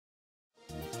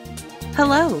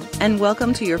Hello, and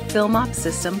welcome to your Filmop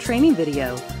system training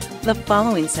video. The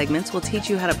following segments will teach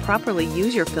you how to properly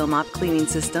use your Filmop cleaning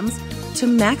systems to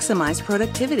maximize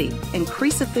productivity,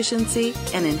 increase efficiency,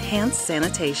 and enhance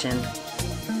sanitation.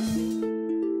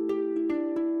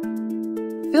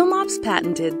 Filmop's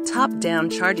patented top-down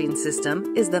charging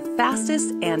system is the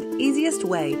fastest and easiest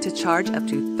way to charge up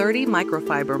to 30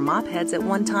 microfiber mop heads at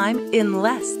one time in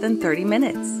less than 30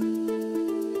 minutes.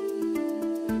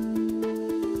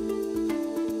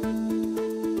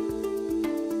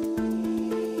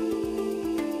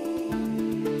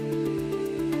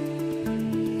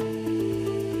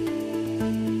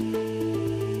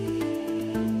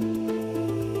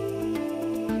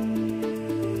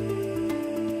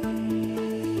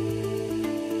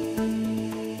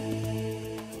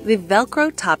 The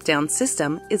Velcro top-down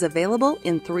system is available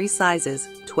in 3 sizes: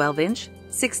 12-inch,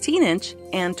 16-inch,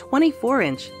 and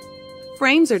 24-inch.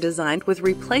 Frames are designed with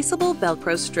replaceable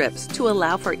Velcro strips to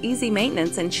allow for easy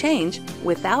maintenance and change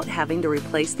without having to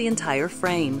replace the entire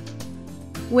frame.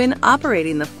 When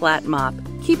operating the flat mop,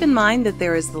 keep in mind that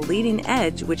there is the leading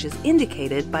edge, which is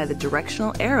indicated by the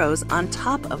directional arrows on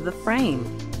top of the frame.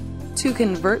 To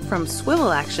convert from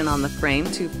swivel action on the frame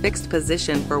to fixed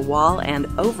position for wall and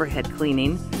overhead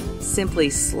cleaning, simply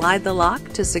slide the lock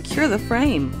to secure the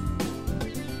frame.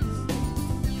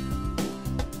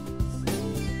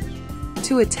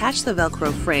 To attach the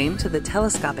Velcro frame to the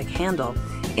telescopic handle,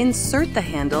 insert the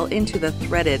handle into the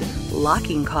threaded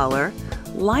locking collar,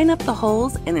 line up the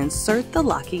holes and insert the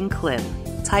locking clip.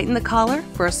 Tighten the collar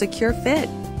for a secure fit.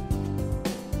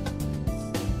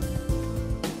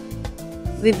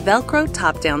 The Velcro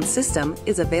top-down system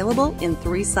is available in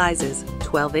 3 sizes: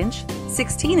 12-inch,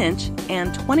 16-inch,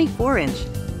 and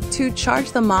 24-inch. To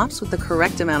charge the mops with the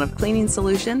correct amount of cleaning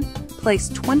solution, place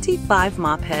 25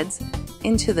 mop heads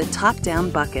into the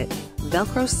top-down bucket,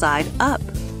 Velcro side up.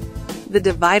 The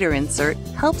divider insert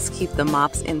helps keep the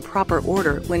mops in proper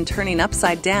order when turning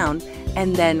upside down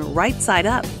and then right side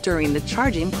up during the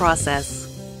charging process.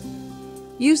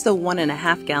 Use the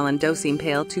 1.5 gallon dosing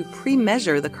pail to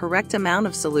pre-measure the correct amount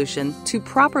of solution to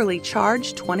properly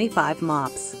charge 25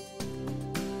 mops.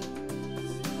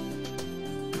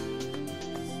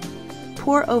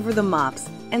 Pour over the mops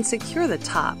and secure the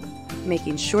top,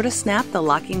 making sure to snap the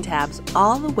locking tabs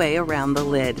all the way around the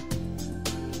lid.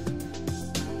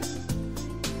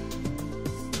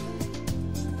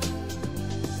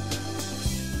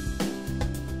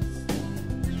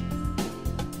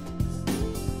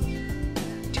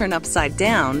 Turn upside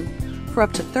down for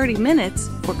up to 30 minutes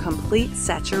for complete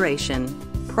saturation.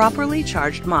 Properly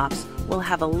charged mops will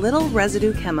have a little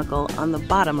residue chemical on the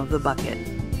bottom of the bucket.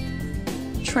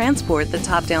 Transport the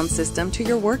top-down system to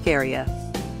your work area.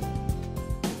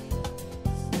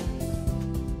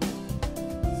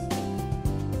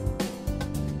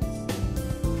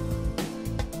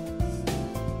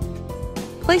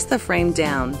 Place the frame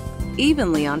down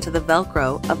evenly onto the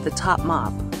Velcro of the top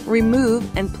mop.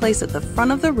 Remove and place at the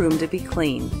front of the room to be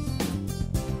cleaned.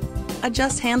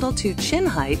 Adjust handle to chin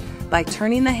height by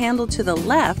turning the handle to the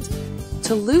left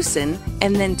to loosen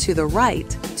and then to the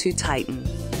right to tighten.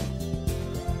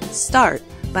 Start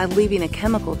by leaving a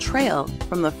chemical trail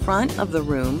from the front of the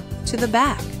room to the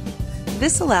back.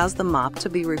 This allows the mop to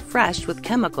be refreshed with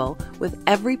chemical with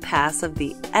every pass of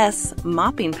the S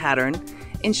mopping pattern,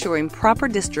 ensuring proper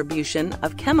distribution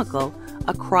of chemical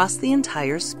across the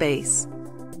entire space.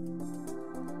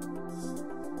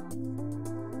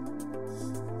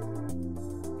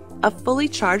 A fully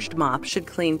charged mop should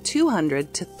clean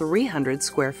 200 to 300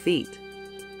 square feet.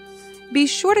 Be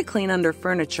sure to clean under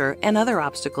furniture and other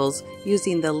obstacles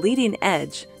using the leading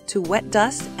edge to wet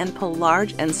dust and pull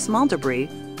large and small debris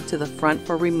to the front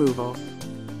for removal.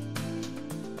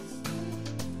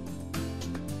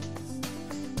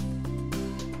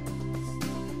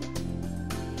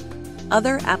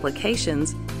 Other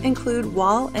applications include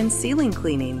wall and ceiling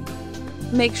cleaning.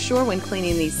 Make sure when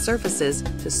cleaning these surfaces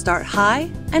to start high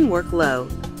and work low.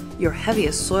 Your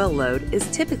heaviest soil load is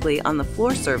typically on the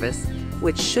floor surface,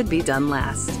 which should be done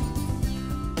last.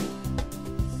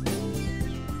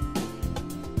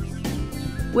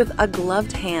 With a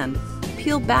gloved hand,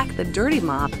 peel back the dirty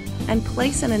mop and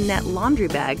place in a net laundry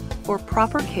bag for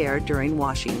proper care during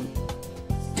washing.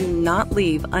 Do not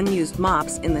leave unused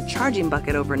mops in the charging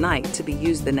bucket overnight to be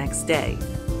used the next day.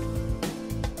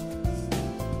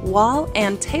 Wall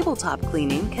and tabletop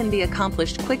cleaning can be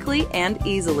accomplished quickly and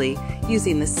easily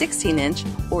using the 16-inch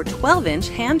or 12-inch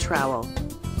hand trowel.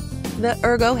 The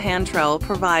Ergo hand trowel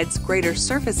provides greater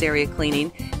surface area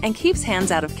cleaning and keeps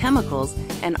hands out of chemicals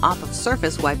and off of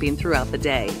surface wiping throughout the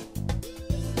day.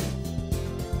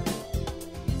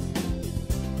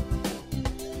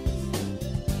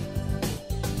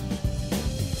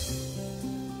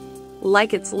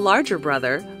 Like its larger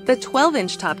brother, the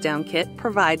 12-inch top-down kit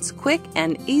provides quick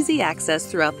and easy access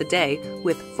throughout the day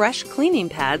with fresh cleaning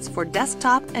pads for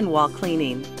desktop and wall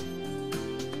cleaning.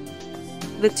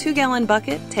 The 2-gallon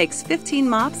bucket takes 15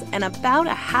 mops and about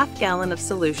a half gallon of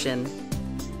solution.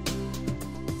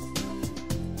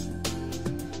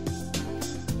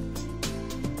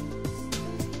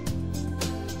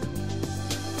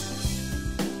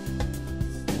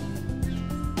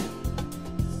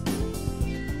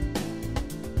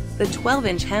 The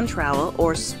 12-inch hand trowel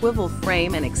or swivel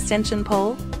frame and extension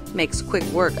pole makes quick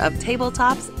work of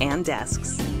tabletops and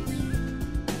desks.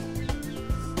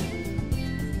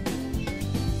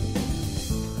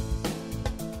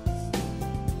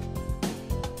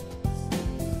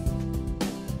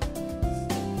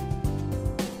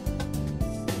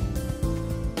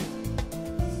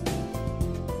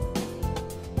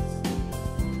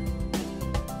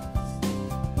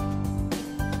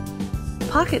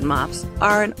 Pocket mops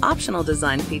are an optional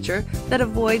design feature that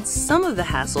avoids some of the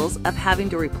hassles of having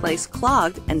to replace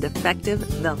clogged and defective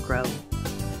Velcro.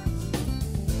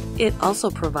 It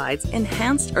also provides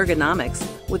enhanced ergonomics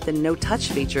with the no-touch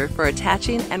feature for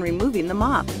attaching and removing the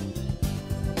mop.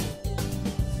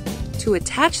 To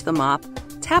attach the mop,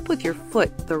 tap with your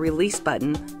foot the release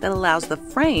button that allows the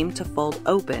frame to fold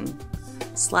open.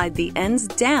 Slide the ends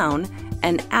down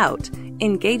and out,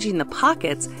 engaging the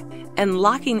pockets and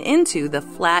locking into the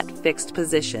flat, fixed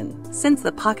position. Since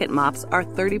the pocket mops are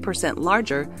 30%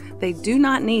 larger, they do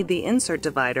not need the insert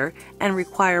divider and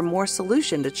require more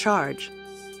solution to charge.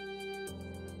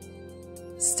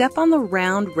 Step on the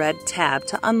round red tab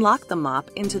to unlock the mop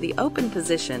into the open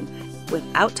position.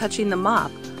 Without touching the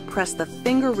mop, press the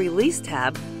finger release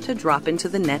tab to drop into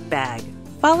the net bag.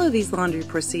 Follow these laundry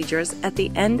procedures at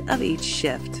the end of each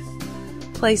shift.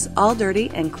 Place all dirty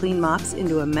and clean mops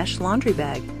into a mesh laundry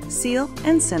bag. Seal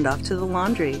and send off to the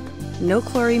laundry. No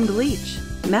chlorine bleach.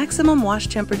 Maximum wash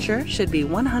temperature should be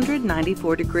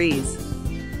 194 degrees.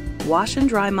 Wash and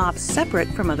dry mops separate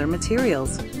from other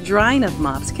materials. Drying of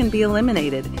mops can be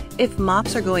eliminated if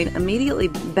mops are going immediately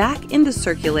back into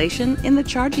circulation in the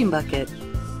charging bucket.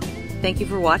 Thank you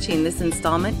for watching this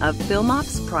installment of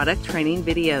Filmop's product training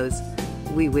videos.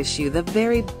 We wish you the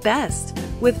very best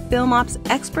with Filmop's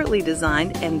expertly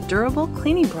designed and durable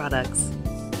cleaning products.